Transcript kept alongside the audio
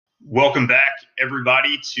Welcome back,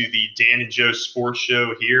 everybody, to the Dan and Joe Sports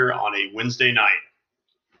Show here on a Wednesday night.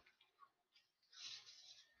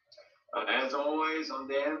 As always, I'm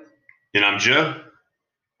Dan. And I'm Joe.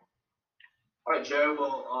 All right, Joe.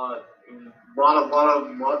 Well, a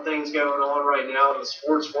lot of things going on right now in the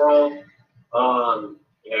sports world.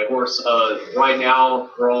 Of course, right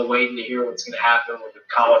now we're all waiting to hear what's going to happen with the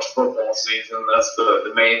college football season. That's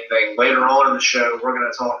the main thing. Later on in the show, we're going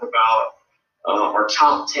to talk about our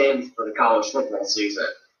top 10 for the college football season.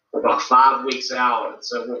 We're about 5 weeks out, and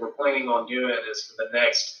so what we're planning on doing is for the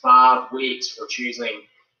next 5 weeks, we're choosing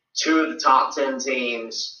two of the top 10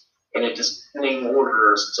 teams in a descending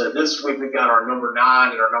order. So this week we've got our number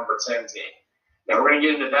 9 and our number 10 team. Now we're going to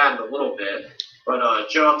get into that in a little bit. But,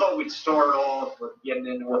 Joe, I thought we'd start off with getting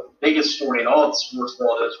into what the biggest story in all of the sports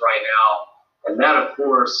world is right now. And that, of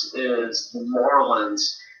course, is the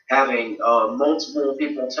Marlins having multiple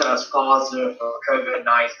people test positive for COVID-19.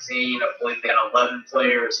 I believe they had 11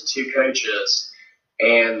 players and 2 coaches.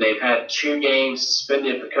 And they've had 2 games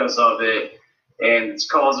suspended because of it. And it's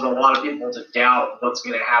causing a lot of people to doubt what's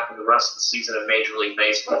going to happen the rest of the season of Major League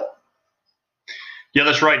Baseball. Yeah,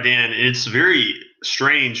 that's right, Dan. It's very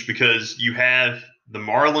strange because you have the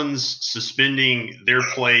Marlins suspending their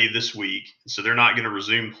play this week. So they're not going to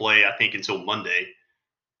resume play, I think, until Monday.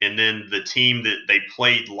 And then the team that they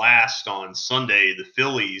played last on Sunday, the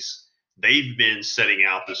Phillies, they've been setting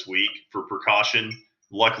out this week for precaution.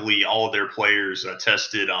 Luckily, all of their players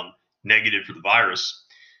tested negative for the virus.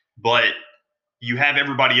 But you have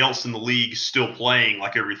everybody else in the league still playing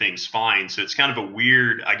like everything's fine. So it's kind of a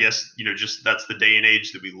weird, I guess, just that's the day and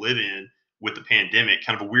age that we live in with the pandemic,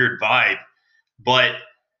 kind of a weird vibe. But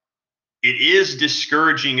it is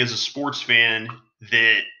discouraging as a sports fan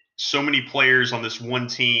that so many players on this one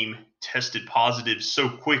team tested positive so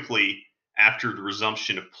quickly after the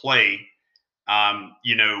resumption of play.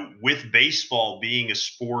 With baseball being a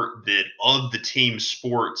sport that of the team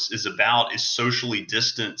sports is about as socially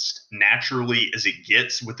distanced naturally as it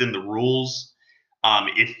gets within the rules.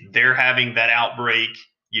 If they're having that outbreak,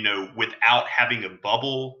 without having a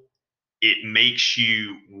bubble, it makes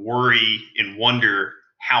you worry and wonder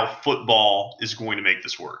how football is going to make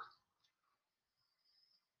this work.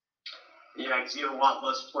 Yeah, because you have a lot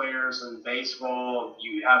less players in baseball.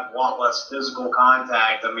 You have a lot less physical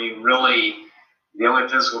contact. I mean, really, the only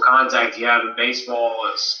physical contact you have in baseball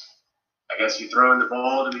is, I guess, you throwing the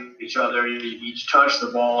ball to each other, you each touch the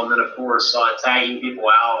ball, and then, of course, tagging people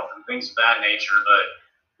out and things of that nature.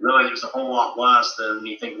 But really, there's a whole lot less than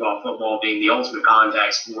you think about football being the ultimate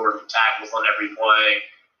contact sport, tackles on every play,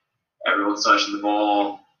 everyone's touching the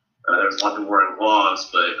ball. There's nothing wearing gloves,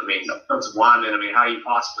 but I mean, offensive linemen. I mean, how do you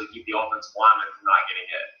possibly keep the offensive linemen from not getting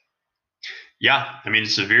hit? Yeah, I mean,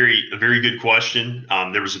 it's a very good question.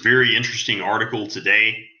 There was a very interesting article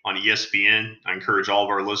today on ESPN. I encourage all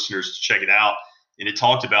of our listeners to check it out, and it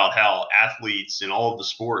talked about how athletes in all of the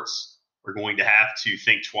sports are going to have to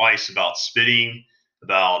think twice about spitting,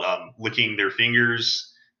 about licking their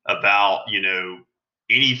fingers, about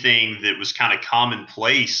anything that was kind of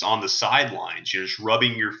commonplace on the sidelines, just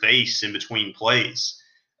rubbing your face in between plays.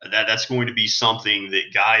 That's going to be something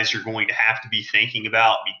that guys are going to have to be thinking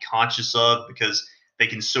about, be conscious of, because they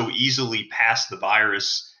can so easily pass the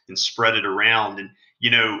virus and spread it around. And,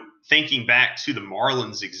 thinking back to the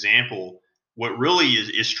Marlins example, what really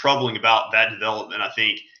is troubling about that development, I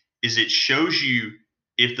think, is it shows you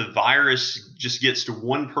if the virus just gets to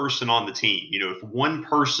one person on the team, if one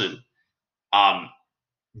person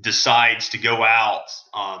decides to go out,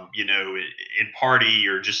 and party,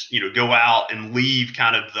 or just, go out and leave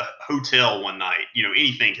kind of the hotel one night,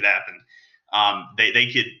 anything could happen. They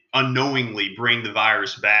could unknowingly bring the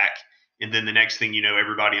virus back. And then the next thing you know,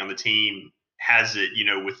 everybody on the team has it,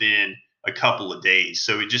 within a couple of days.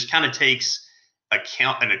 So it just kind of takes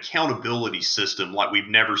an accountability system like we've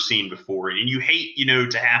never seen before. And you hate,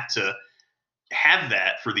 to have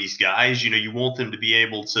that for these guys. You want them to be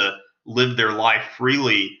able to live their life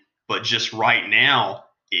freely, but just right now,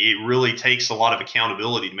 it really takes a lot of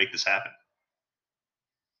accountability to make this happen.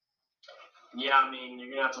 Yeah, I mean, you're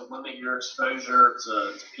going to have to limit your exposure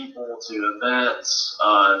to people, to events.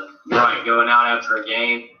 Right, going out after a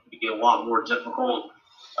game would get a lot more difficult.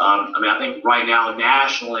 I think right now,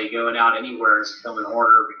 nationally, going out anywhere is becoming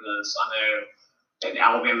harder because I know in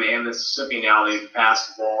Alabama and Mississippi now they've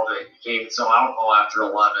passed the law that you can't sell alcohol after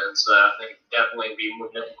 11. So I think it'd definitely be more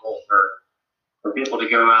difficult for people to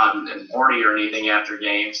go out and party or anything after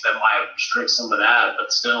games. That might restrict some of that,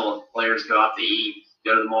 but still, if players go out to eat,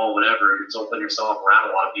 go to the mall, whatever, you're still putting yourself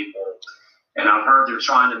around a lot of people. And I've heard they're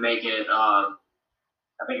trying to make it, I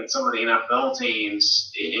I think in some of the NFL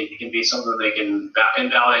teams, it can be something they can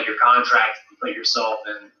invalidate your contract and put yourself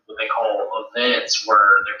in what they call events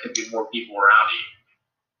where there could be more people around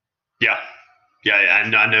you. Yeah. Yeah.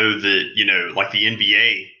 And I know that, like the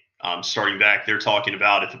NBA, starting back, they're talking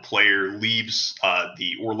about if a player leaves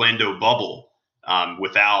the Orlando bubble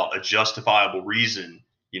without a justifiable reason,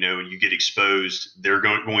 and you get exposed, they're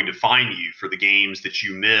going to fine you for the games that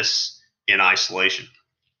you miss in isolation.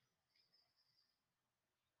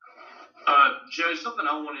 Joe, something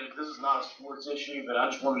I wanted, this is not a sports issue, but I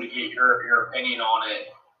just wanted to get your opinion on it.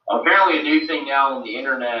 Apparently, a new thing now on the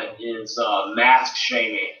internet is mask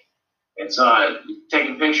shaming. It's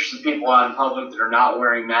taking pictures of people out in public that are not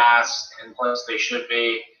wearing masks in places they should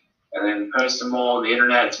be, and then posting them all on the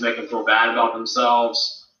internet to make them feel bad about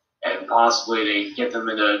themselves and possibly to get them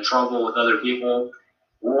into trouble with other people.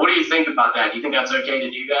 What do you think about that? Do you think that's okay to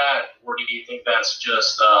do that, or do you think that's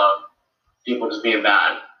just people just being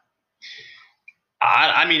bad?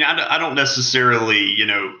 I mean, I don't necessarily,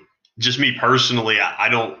 just me personally, I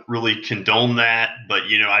don't really condone that, but,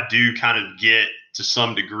 I do kind of get to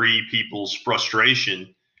some degree people's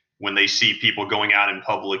frustration when they see people going out in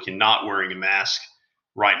public and not wearing a mask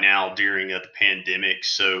right now during the pandemic.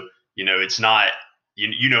 So, it's not,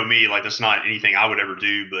 you know me, like that's not anything I would ever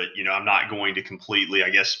do, but, I'm not going to completely,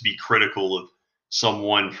 I guess, be critical of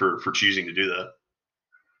someone for choosing to do that.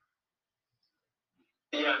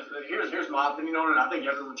 Yeah, here's my opinion on it. I think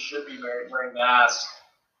everyone should be wearing masks.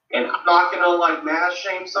 And I'm not going to mask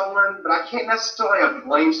shame someone, but I can't necessarily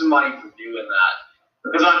blame somebody for doing that.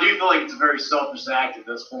 Because I do feel like it's a very selfish act at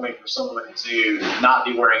this point for someone to not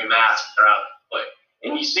be wearing a mask if they're out in public.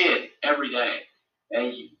 And you see it every day.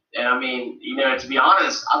 And I mean, to be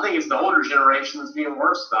honest, I think it's the older generation that's being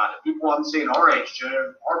worse about it. People I'm seeing our age, Joe,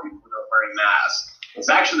 are people that are wearing masks. It's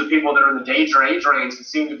actually the people that are in the danger age range that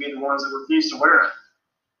seem to be the ones that refuse to wear it.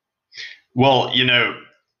 Well,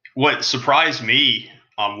 what surprised me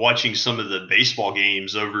watching some of the baseball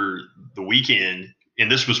games over the weekend, and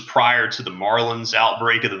this was prior to the Marlins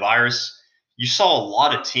outbreak of the virus, you saw a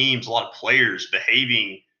lot of teams, a lot of players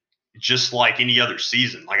behaving just like any other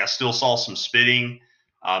season. Like I still saw some spitting.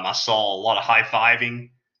 I saw a lot of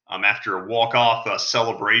high-fiving after a walk-off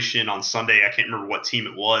celebration on Sunday. I can't remember what team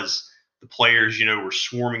it was. The players, were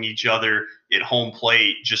swarming each other at home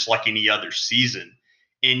plate just like any other season.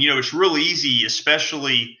 And, it's real easy,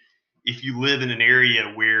 especially if you live in an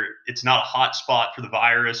area where it's not a hot spot for the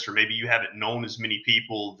virus, or maybe you haven't known as many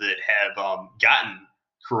people that have gotten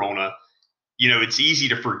corona, it's easy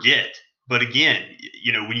to forget. But again,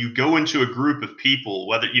 when you go into a group of people,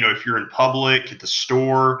 whether, if you're in public, at the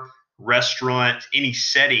store, restaurant, any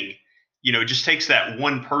setting, it just takes that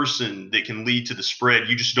one person that can lead to the spread.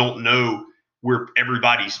 You just don't know where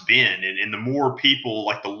everybody's been. And the more people,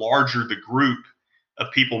 like the larger the group of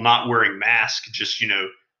people not wearing masks, just,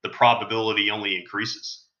 the probability only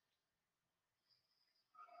increases.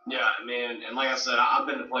 Yeah, I mean, and like I said, I've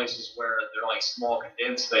been to places where they're like small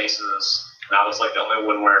condensed spaces, and I was like the only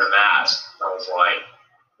one wearing a mask. I was like,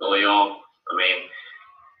 really, y'all? I mean,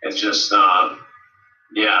 it's just,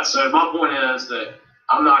 yeah. So my point is that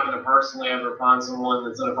I'm not going to personally ever find someone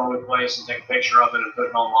that's in a public place and take a picture of it and put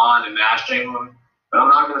it online and mask shame them. But I'm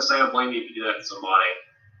not going to say I blame you if you do that to somebody.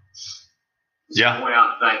 Yeah. Point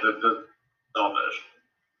out the fact that the selfish.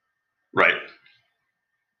 Right.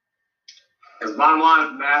 Because bottom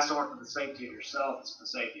line is masks aren't for the safety of yourself, it's for the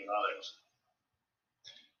safety of others.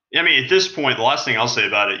 I mean, at this point, the last thing I'll say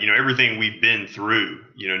about it, everything we've been through,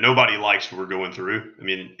 nobody likes what we're going through. I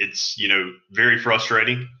mean, it's, very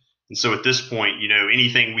frustrating. And so at this point,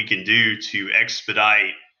 anything we can do to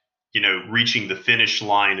expedite, reaching the finish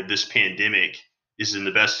line of this pandemic is in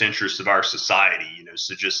the best interest of our society,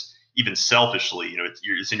 so just even selfishly,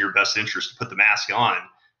 it's in your best interest to put the mask on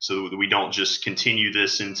so that we don't just continue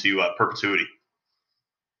this into perpetuity.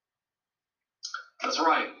 That's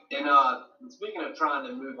right. And speaking of trying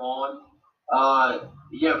to move on,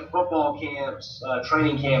 you have football camps,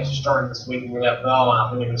 training camps are starting this week in the NFL, and I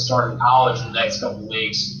think they're going to start in college in the next couple of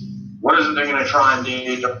weeks. What is it they're going to try and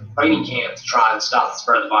do to training camp to try and stop the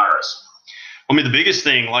spread of the virus? I mean, the biggest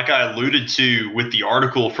thing, like I alluded to with the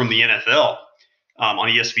article from the NFL on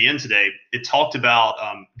ESPN today, it talked about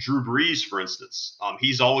Drew Brees, for instance.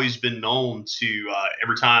 He's always been known to,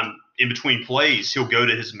 every time in between plays, he'll go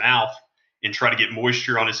to his mouth and try to get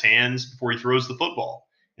moisture on his hands before he throws the football.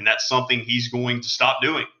 And that's something he's going to stop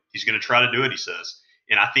doing. He's going to try to do it, he says.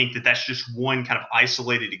 And I think that that's just one kind of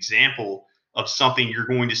isolated example of something you're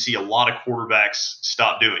going to see a lot of quarterbacks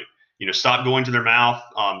stop doing. Stop going to their mouth,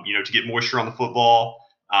 to get moisture on the football.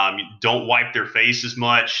 Don't wipe their face as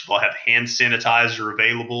much. They'll have hand sanitizer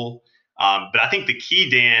available. But I think the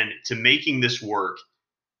key, Dan, to making this work,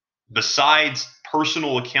 besides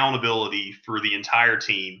personal accountability for the entire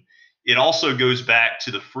team, it also goes back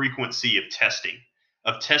to the frequency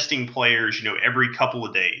of testing players, every couple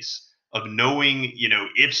of days, of knowing,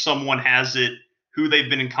 if someone has it, who they've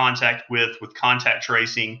been in contact with contact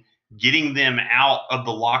tracing, getting them out of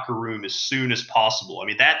the locker room as soon as possible. I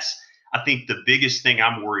mean, that's, I think, the biggest thing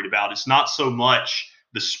I'm worried about. It's not so much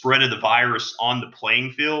the spread of the virus on the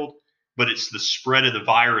playing field, but it's the spread of the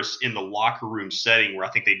virus in the locker room setting where I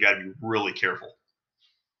think they've got to be really careful.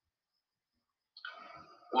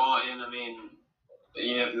 Well, and I mean,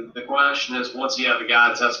 the question is, once you have a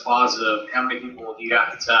guy test positive, how many people do you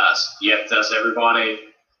have to test? Do you have to test everybody?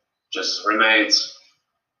 Just remains.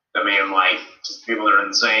 I mean, like, just people that are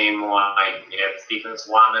insane, like, defensive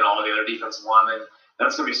linemen, all the other defensive linemen.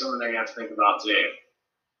 That's going to be something they have to think about, too.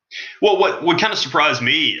 Well, what kind of surprised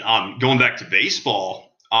me, going back to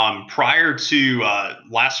baseball, prior to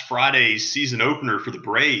last Friday's season opener for the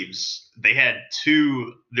Braves, they had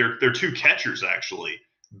their two catchers, actually,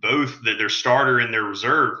 both their starter and their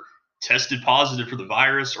reserve, tested positive for the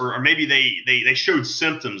virus, or maybe they showed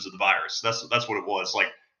symptoms of the virus. That's what it was,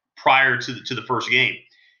 like, prior to the first game.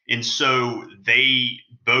 And so they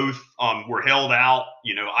both were held out,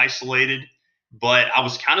 isolated. But I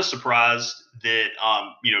was kind of surprised that,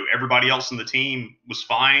 everybody else on the team was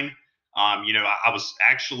fine. I was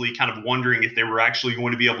actually kind of wondering if they were actually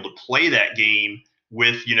going to be able to play that game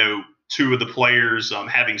with, two of the players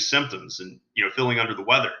having symptoms and, feeling under the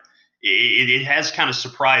weather. It has kind of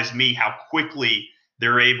surprised me how quickly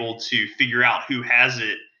they're able to figure out who has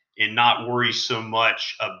it and not worry so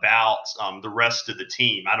much about the rest of the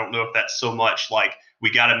team. I don't know if that's so much like,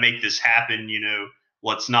 we got to make this happen,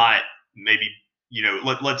 let's not maybe,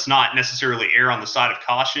 let's not necessarily err on the side of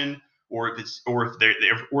caution, or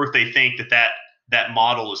if they think that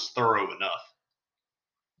model is thorough enough.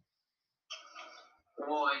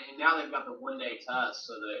 Well, and now they've got the one-day test,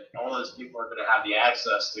 so that all those people are going to have the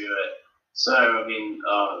access to it. So, I mean,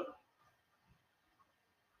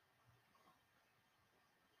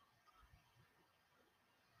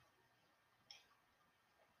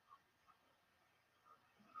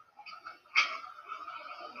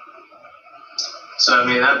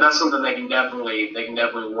 that's something they can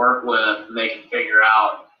definitely work with, and they can figure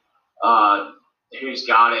out who's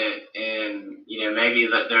got it, and maybe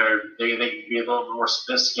that they can be a little more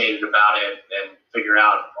sophisticated about it and figure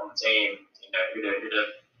out on the team,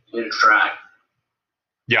 who to track.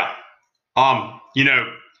 Yeah.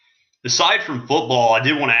 Aside from football, I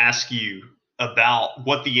did want to ask you about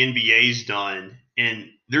what the NBA's done, and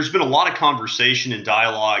there's been a lot of conversation and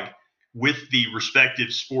dialogue with the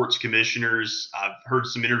respective sports commissioners. I've heard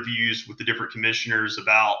some interviews with the different commissioners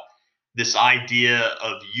about this idea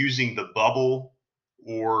of using the bubble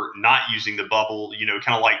or not using the bubble,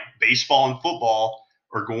 kind of like baseball and football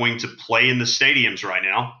are going to play in the stadiums right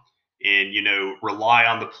now and, rely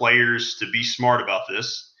on the players to be smart about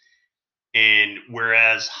this. And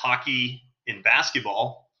whereas hockey and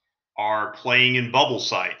basketball are playing in bubble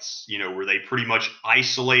sites, where they pretty much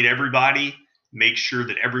isolate everybody, make sure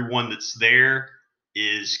that everyone that's there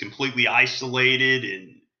is completely isolated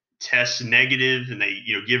and tests negative, and they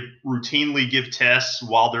routinely give tests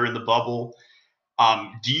while they're in the bubble.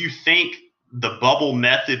 Do you think the bubble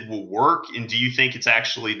method will work, and do you think it's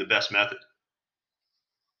actually the best method?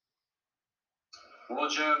 Well,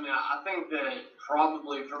 Joe, I think that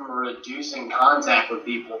probably from a reducing contact with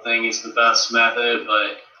people thing is the best method, but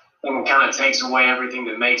I think it kind of takes away everything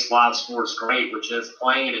that makes live sports great, which is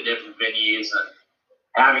playing at different venues and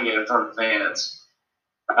having it in front of fans.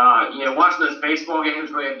 Watching those baseball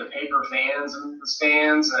games where you have the paper fans in the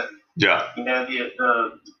stands, and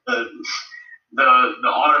the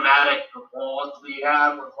automatic applause that you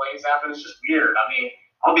have when plays happen is just weird. I mean,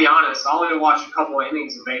 I'll be honest, I only watched a couple of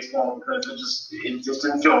innings of baseball because it just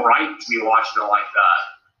didn't feel right to be watching it like that.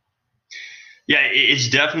 Yeah, it's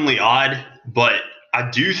definitely odd, but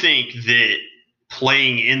I do think that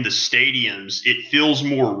playing in the stadiums, it feels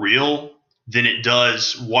more real than it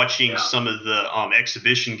does watching some of the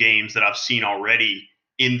exhibition games that I've seen already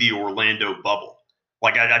in the Orlando bubble.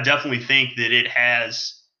 Like, I definitely think that it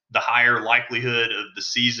has the higher likelihood of the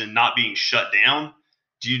season not being shut down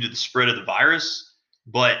due to the spread of the virus.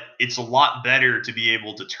 But it's a lot better to be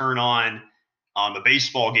able to turn on a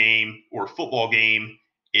baseball game or a football game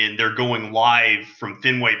and they're going live from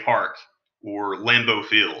Fenway Park or Lambeau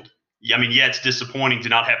Field. I mean, yeah, it's disappointing to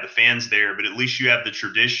not have the fans there, but at least you have the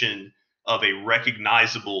tradition of a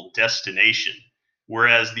recognizable destination.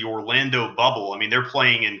 Whereas the Orlando bubble, I mean, they're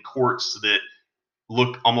playing in courts that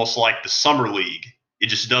look almost like the summer league. It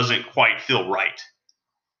just doesn't quite feel right.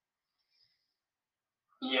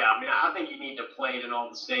 Yeah, I mean, I think you need to play it in all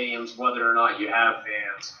the stadiums, whether or not you have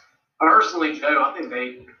fans. Personally, Joe, I think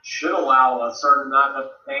they should allow a certain amount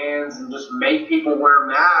of fans and just make people wear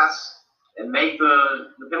masks and make the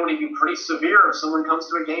penalty be pretty severe if someone comes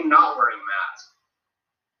to a game not wearing masks.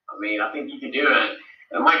 I mean, I think you could do it.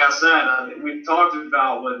 And like I said, we've talked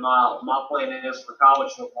about what my plan is for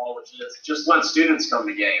college football, which is just let students come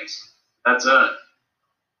to games. That's it.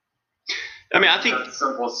 I mean, I think That's the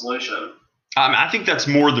simplest solution. I think that's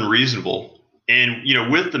more than reasonable. And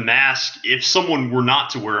with the mask, if someone were not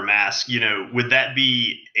to wear a mask, would that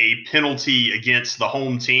be a penalty against the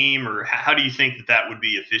home team, or how do you think that would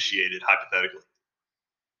be officiated hypothetically?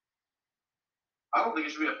 I don't think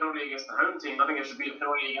it should be a penalty against the home team. I think it should be a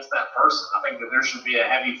penalty against that person. I think that there should be a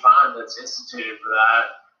heavy fine that's instituted for that.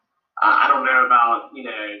 I don't know about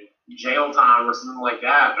jail time or something like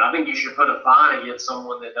that, but I think you should put a fine against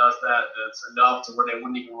someone that does that. That's enough to where they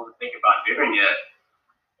wouldn't even want to think about doing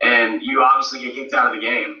it, and you obviously get kicked out of the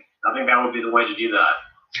game. I think that would be the way to do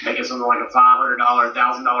that. Make it something like a $500,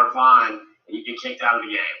 $1,000 fine, and you get kicked out of the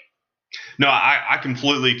game. No, I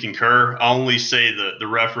completely concur. I only say the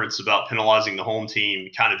reference about penalizing the home team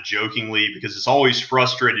kind of jokingly because it's always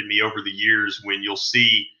frustrated me over the years when you'll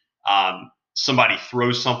see somebody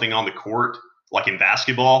throw something on the court, like in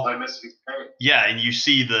basketball. Like Mississippi State. Yeah, and you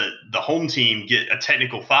see the home team get a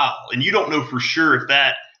technical foul, and you don't know for sure if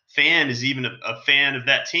that fan is even a fan of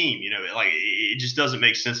that team. It just doesn't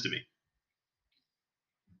make sense to me.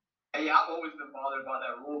 Hey, I've always been bothered by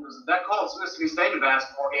that rule because that cost Mississippi State a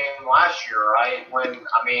basketball game last year, right?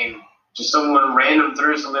 Just someone random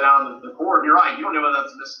threw something out on the court. You're right. You don't know whether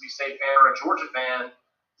that's a Mississippi State fan or a Georgia fan.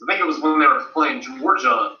 I think it was when they were playing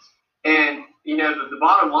Georgia. And, the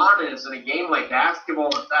bottom line is in a game like basketball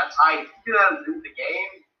that's that tight, if you do that in the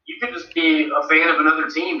game, you could just be a fan of another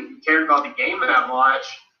team if you cared about the game that much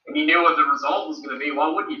and you knew what the result was going to be. Why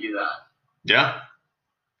wouldn't you do that? Yeah.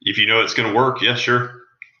 If you know it's going to work, yeah, sure.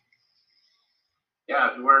 Yeah,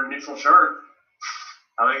 if you're wearing a neutral shirt,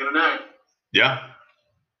 how are they going to know? Yeah.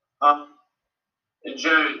 And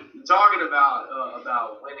Joe, talking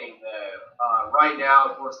about winning, though, right now,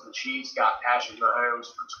 of course, the Chiefs got Patrick Mahomes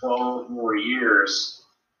for 12 more years.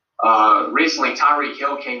 Recently, Tyreek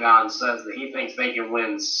Hill came out and says that he thinks they can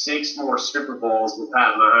win 6 more Super Bowls with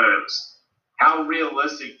Pat Mahomes. How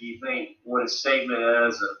realistic do you think what his statement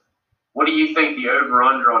is? And what do you think the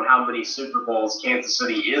over-under on how many Super Bowls Kansas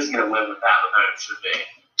City is going to win with Pat Mahomes should be?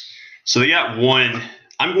 So they got one.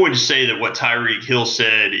 I'm going to say that what Tyreek Hill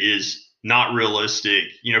said is not realistic,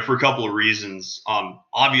 for a couple of reasons.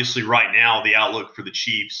 Obviously, right now, the outlook for the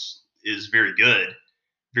Chiefs is very good,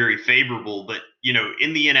 very favorable. But,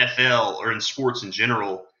 in the NFL or in sports in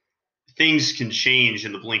general, things can change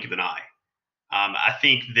in the blink of an eye. I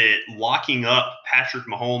think that locking up Patrick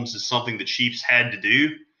Mahomes is something the Chiefs had to do.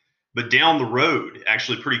 But down the road,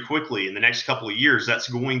 actually pretty quickly, in the next couple of years, that's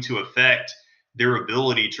going to affect their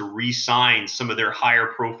ability to re-sign some of their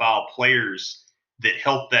higher profile players that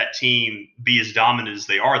help that team be as dominant as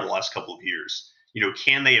they are the last couple of years.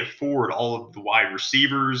 Can they afford all of the wide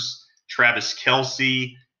receivers, Travis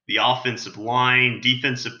Kelce, the offensive line,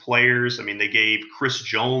 defensive players? I mean, they gave Chris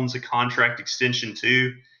Jones a contract extension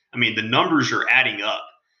too. I mean, the numbers are adding up.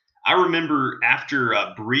 I remember after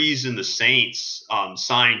Breeze and the Saints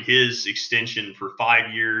signed his extension for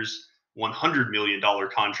 5 years, $100 million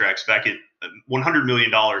contracts back in $100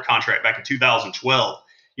 million contract back in 2012.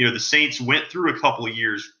 The Saints went through a couple of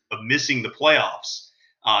years of missing the playoffs,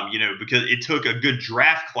 because it took a good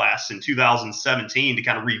draft class in 2017 to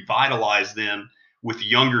kind of revitalize them with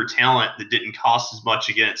younger talent that didn't cost as much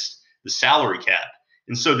against the salary cap.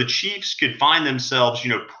 And so the Chiefs could find themselves,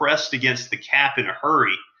 pressed against the cap in a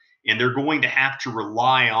hurry. And they're going to have to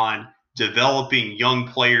rely on developing young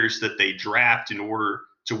players that they draft in order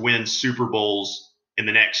to win Super Bowls in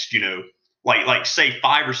the next, like say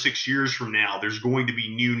 5 or 6 years from now, there's going to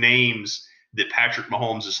be new names that Patrick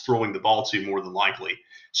Mahomes is throwing the ball to more than likely.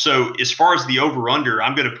 So as far as the over-under,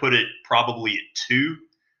 I'm going to put it probably at 2.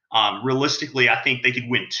 Realistically, I think they could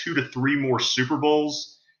win 2 to 3 more Super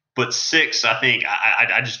Bowls, but 6, I think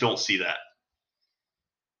I just don't see that.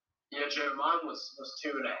 Yeah, Joe, mine was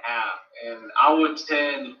 2.5, and I would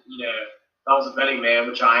tend, if I was a betting man,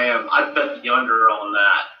 which I am, I'd bet the under on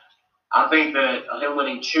that. I think that him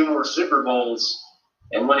winning 2 more Super Bowls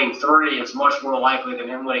and winning 3 is much more likely than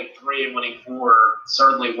him winning 3 and winning 4,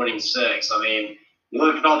 certainly winning 6. I mean, you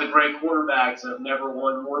look at all the great quarterbacks that have never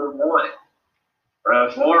won more than 1.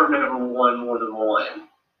 Brett Favre never won more than 1.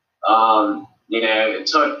 It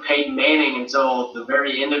took Peyton Manning until the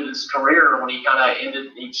very end of his career when he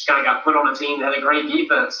just kind of got put on a team that had a great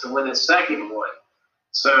defense to win his second one.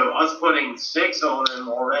 So us putting 6 on him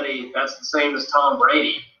already, that's the same as Tom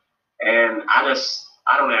Brady. And I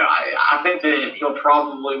don't know. I think that he'll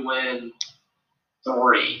probably win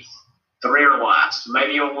three or less.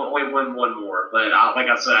 Maybe he'll only win one more. But like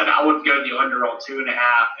I said, I would go the under on 2.5, and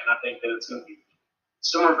I think that it's going to be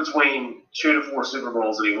somewhere between 2 to 4 Super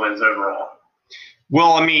Bowls that he wins overall.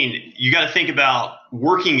 Well, I mean, you got to think about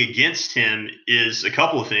working against him is a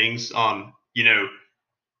couple of things.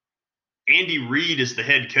 Andy Reid is the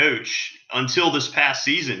head coach until this past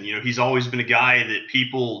season. He's always been a guy that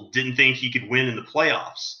people didn't think he could win in the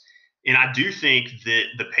playoffs. And I do think that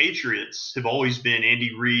the Patriots have always been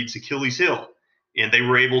Andy Reid's Achilles heel, and they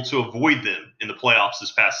were able to avoid them in the playoffs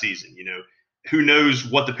this past season. Who knows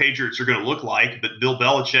what the Patriots are going to look like, but Bill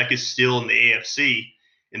Belichick is still in the AFC.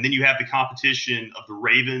 And then you have the competition of the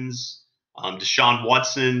Ravens. Deshaun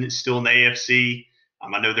Watson is still in the AFC.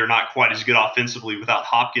 I know they're not quite as good offensively without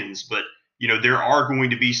Hopkins, but there are going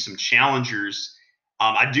to be some challengers.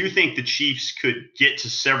 I do think the Chiefs could get to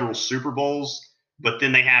several Super Bowls, but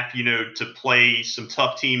then they have to play some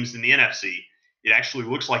tough teams in the NFC. It actually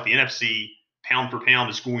looks like the NFC pound for pound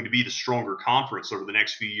is going to be the stronger conference over the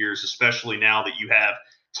next few years, especially now that you have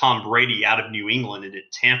Tom Brady out of New England and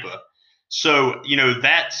at Tampa. So,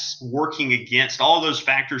 that's working against all those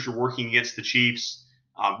factors are working against the Chiefs.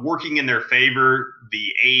 Working in their favor,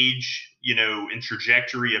 the age, and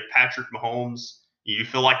trajectory of Patrick Mahomes. You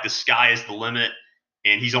feel like the sky is the limit,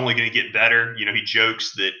 and he's only going to get better. He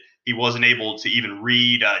jokes that he wasn't able to even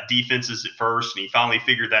read defenses at first, and he finally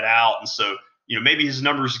figured that out. And so, maybe his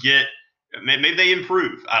numbers maybe they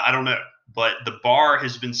improve. I don't know. But the bar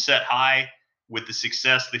has been set high with the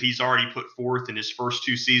success that he's already put forth in his first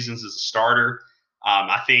 2 seasons as a starter.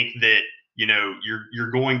 I think that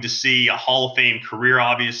you're going to see a Hall of Fame career,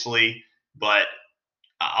 obviously, but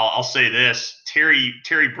I'll say this: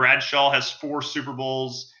 Terry Bradshaw has 4 Super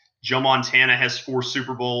Bowls. Joe Montana has 4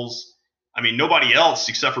 Super Bowls. I mean, nobody else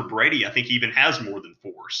except for Brady, I think, even has more than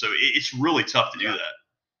 4. So it's really tough to do that.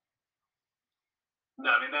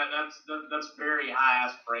 No, I mean that's very high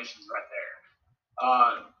aspirations right there.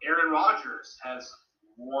 Aaron Rodgers has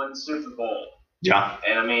 1 Super Bowl. Yeah.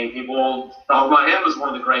 And I mean, people talk about him as one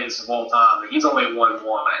of the greatest of all time. He's only won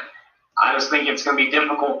 1. I just think it's going to be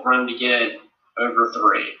difficult for him to get over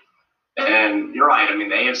 3. And you're right. I mean,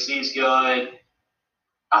 the AFC is good.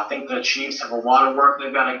 I think the Chiefs have a lot of work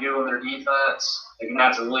they've got to do on their defense. They're going to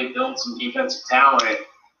have to really build some defensive talent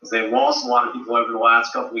because they've lost a lot of people over the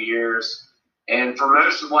last couple of years. And for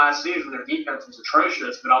most of last season, their defense was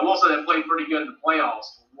atrocious. But I will say they played pretty good in the playoffs.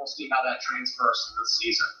 We'll see how that transfers to this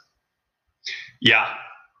season. Yeah.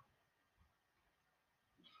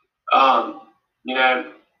 The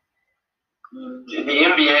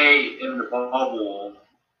NBA in the bubble,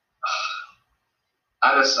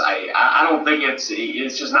 I don't think it's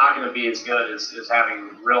just not going to be as good as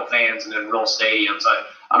having real fans and in real stadiums.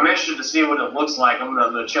 I'm interested to see what it looks like. I'm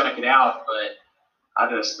going to check it out, but I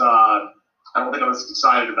don't think I'm as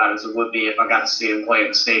excited about it as it would be if I got to see him play at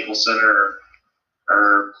the Staples Center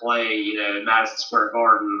or play, in Madison Square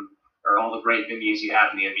Garden or all the great venues you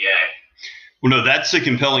have in the NBA. Well, no, that's a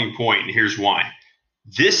compelling point, and here's why.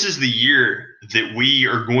 This is the year that we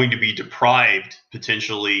are going to be deprived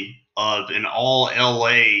potentially of an all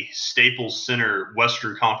LA Staples Center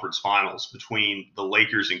Western Conference Finals between the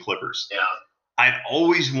Lakers and Clippers. Yeah. I've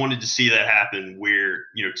always wanted to see that happen where,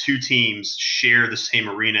 2 teams share the same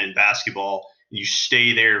arena in basketball and you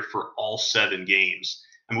stay there for all 7 games.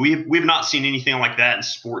 I mean, we've not seen anything like that in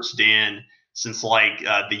sports, Dan, since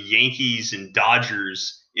the Yankees and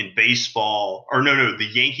Dodgers in baseball, or the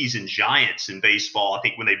Yankees and Giants in baseball. I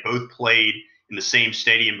think when they both played in the same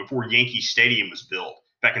stadium before Yankee Stadium was built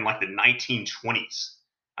back in the 1920s.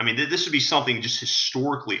 I mean, this would be something just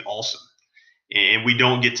historically awesome. And we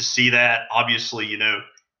don't get to see that. Obviously,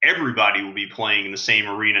 everybody will be playing in the same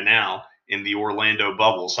arena now in the Orlando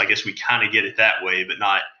bubble. So I guess we kind of get it that way, but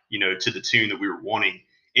not, to the tune that we were wanting.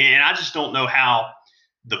 And I just don't know how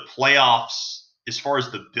the playoffs, as far as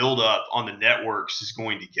the buildup on the networks, is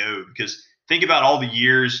going to go. Because think about all the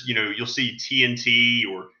years, you'll see TNT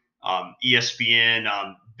or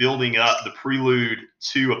ESPN building up the prelude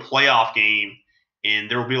to a playoff game. And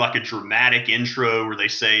there will be a dramatic intro where they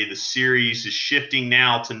say the series is shifting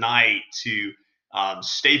now tonight to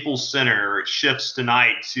Staples Center, or it shifts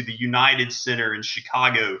tonight to the United Center in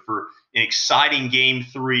Chicago for an exciting Game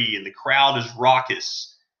 3, and the crowd is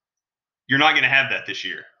raucous. You're not going to have that this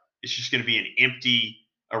year. It's just going to be an empty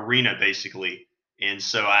arena, basically. And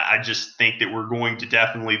so I just think that we're going to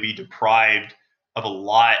definitely be deprived of a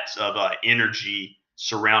lot of energy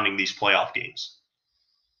surrounding these playoff games.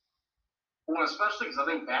 Well, especially because I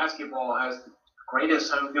think basketball has the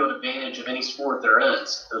greatest home field advantage of any sport there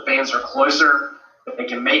is. The fans are closer. If they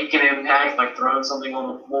can make an impact, like throwing something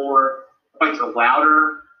on the floor, like they're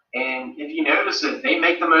louder. And if you notice it, they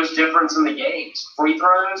make the most difference in the games. Free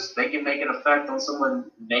throws, they can make an effect on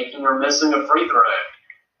someone making or missing a free throw.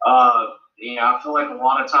 I feel like a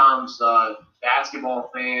lot of times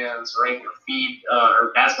basketball fans rate their feet,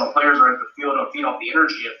 or basketball players rate the field to feed off the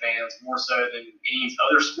energy of fans more so than any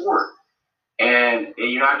other sport. And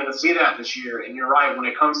you're not going to see that this year. And you're right, when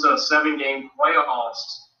it comes to a 7-game playoffs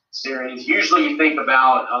series, usually you think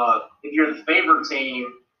about if you're the favorite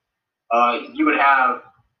team, you would have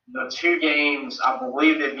the 2 games, I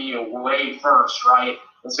believe they'd be away first, right?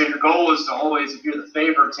 And so your goal is to always, if you're the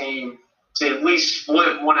favorite team, to at least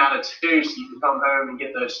split 1 out of 2 so you can come home and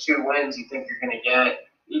get those 2 wins you think you're going to get,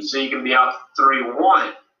 so you can be up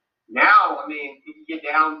 3-1. Now, I mean, if you get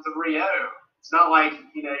down 3-0, it's not like,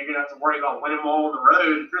 you're going to have to worry about winning them all on the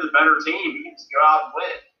road. If you're the better team, you can just go out and win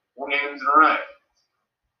 4 games in a row.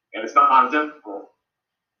 And it's not difficult.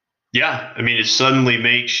 Yeah, I mean, it suddenly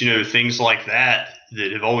makes, things like that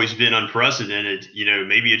have always been unprecedented,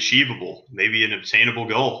 maybe achievable, maybe an obtainable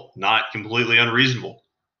goal, not completely unreasonable.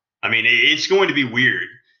 I mean, it's going to be weird.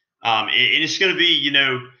 And it's going to be,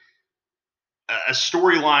 a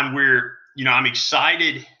storyline where, I'm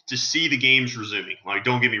excited to see the games resuming. Like,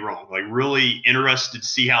 don't get me wrong, like really interested to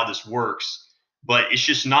see how this works, but it's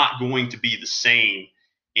just not going to be the same.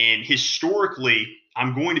 And historically,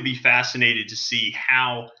 I'm going to be fascinated to see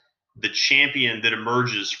how the champion that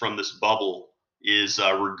emerges from this bubble is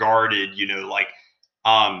regarded,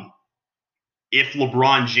 if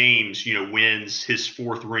LeBron James, wins his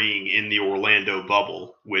 4th ring in the Orlando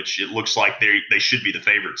bubble, which it looks like they should be the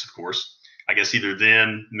favorites, of course. I guess either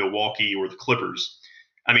them, Milwaukee, or the Clippers.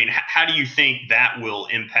 I mean, how do you think that will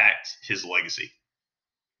impact his legacy?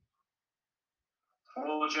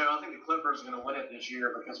 Well, Joe, I think the Clippers are going to win it this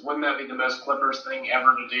year because wouldn't that be the most Clippers thing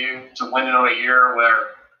ever to do, to win it on a year where it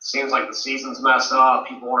seems like the season's messed up,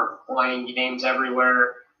 people aren't playing games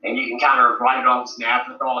everywhere, and you can kind of write it off as an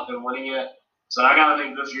afterthought than winning it. So I got to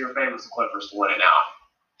think this year favors the Clippers to win it now.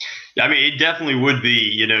 I mean, it definitely would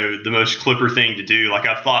be, the most Clipper thing to do. Like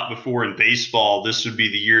I've thought before in baseball, this would be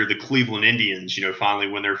the year the Cleveland Indians, finally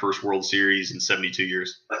win their first World Series in 72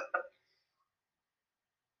 years.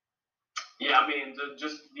 Yeah, I mean,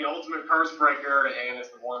 just the ultimate curse breaker, and it's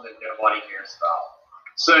the one that nobody cares about.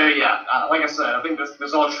 So, yeah, like I said, I think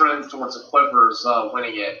this all trends towards the Clippers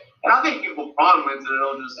winning it. And I think if LeBron wins it,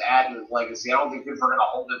 it'll just add to his legacy. I don't think people are going to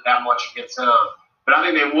hold it that much against him. But I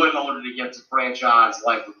think they would hold it against a franchise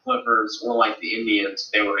like the Clippers or like the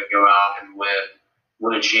Indians if they were to go out and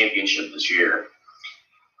win a championship this year.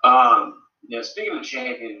 Speaking of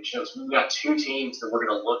championships, we've got 2 teams that we're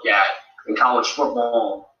going to look at in college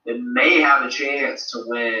football that may have a chance to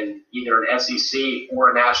win either an SEC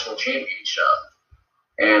or a national championship.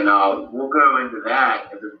 And we'll go into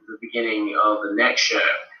that at the beginning of the next show.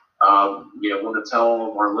 Want to tell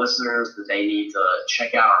all of our listeners that they need to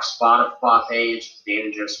check out our Spotify page, Dan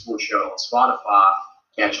and Joe Sports Show on Spotify.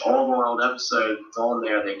 Catch all of our old episodes on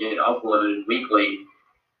there. They get uploaded weekly.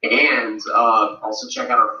 And also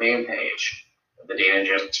check out our fan page, the Dan and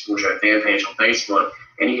Joe Sports Show fan page on Facebook.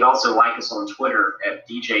 And you can also like us on Twitter at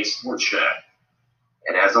DJ Sports Show.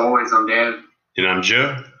 And as always, I'm Dan. And I'm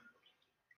Joe.